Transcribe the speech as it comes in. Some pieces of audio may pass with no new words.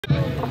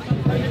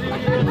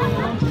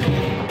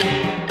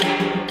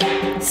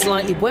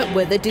Slightly wet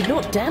weather did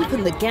not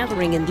dampen the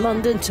gathering in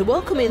London to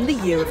welcome in the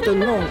Year of the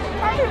Long.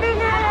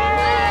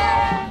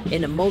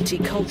 In a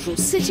multicultural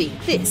city,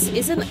 this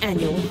is an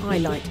annual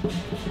highlight.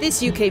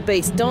 This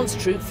UK-based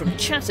dance troupe from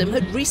Chatham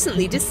had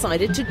recently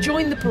decided to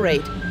join the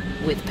parade,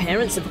 with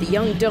parents of the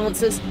young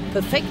dancers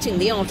perfecting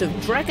the art of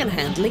dragon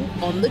handling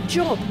on the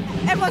job.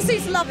 Everyone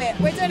seems to love it.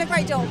 We're doing a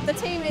great job. The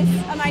team is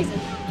amazing.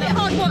 Is it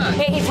hard work?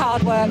 It is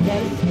hard work,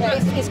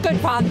 yes. It's good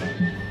fun.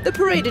 The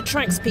parade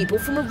attracts people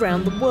from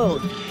around the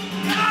world.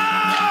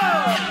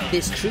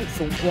 This troupe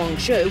from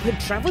Guangzhou had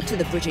travelled to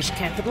the British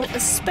capital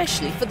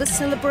especially for the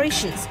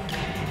celebrations.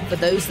 For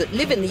those that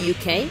live in the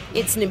UK,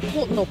 it's an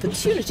important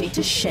opportunity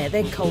to share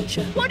their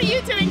culture. What are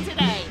you doing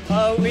today?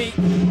 We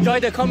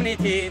join the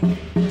community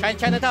in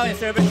Chinatown and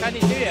celebrate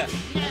Chinese New Year.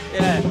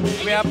 Yeah,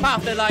 we are part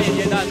of the Lion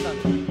Year dance.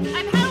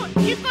 And how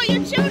you've got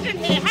your children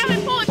here. How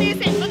important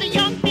is it for the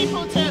young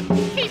people to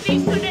keep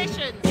these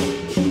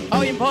traditions?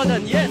 How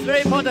important? Yes,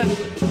 very important.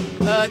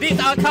 This is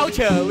our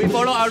culture. We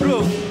follow our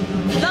rules.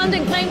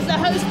 London claims to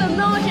host the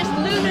largest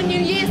Lunar New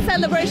Year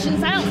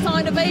celebrations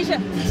outside of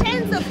Asia.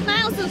 Tens of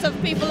thousands of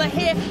people are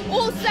here,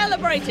 all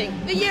celebrating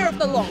the Year of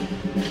the Long.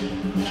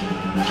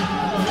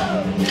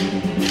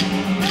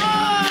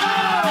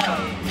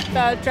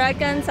 The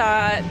dragons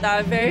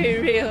are very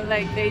real,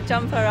 like they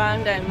jump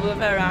around and move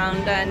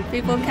around and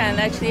people can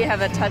actually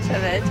have a touch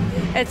of it.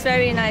 It's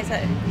very nice.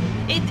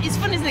 It's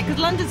fun, isn't it? Because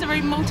London's a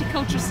very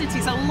multicultural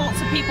city, so lots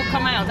of people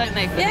come out, don't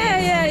they?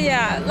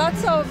 Yeah.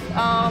 Lots of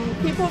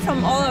people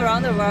from all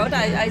around the world.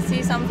 I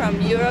see some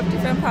from Europe,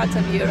 different parts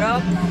of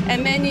Europe,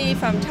 and many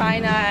from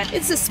China.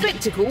 It's a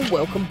spectacle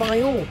welcomed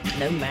by all,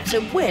 no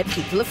matter where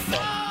people are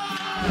from.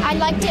 I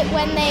liked it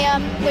when they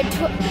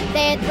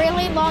had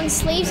really long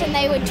sleeves and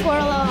they would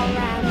twirl all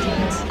around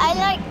it. I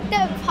liked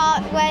the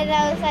part where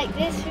there was like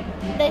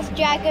this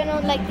dragon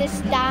on like this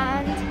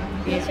stand.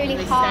 It's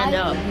really hard. Stand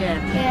up,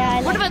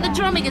 yeah. What about the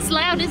drumming? It's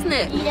loud, isn't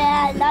it?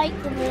 Yeah, I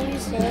like the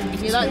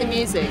music. You like the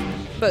music?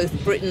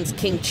 Both Britain's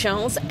King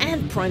Charles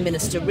and Prime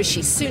Minister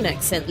Rishi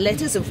Sunak sent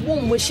letters of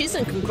warm wishes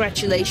and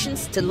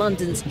congratulations to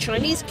London's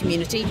Chinese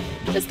community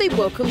as they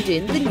welcomed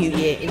in the New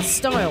Year in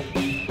style.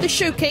 The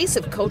showcase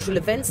of cultural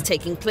events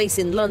taking place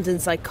in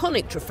London's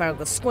iconic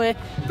Trafalgar Square,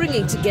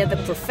 bringing together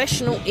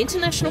professional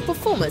international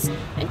performers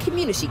and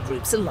community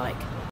groups alike.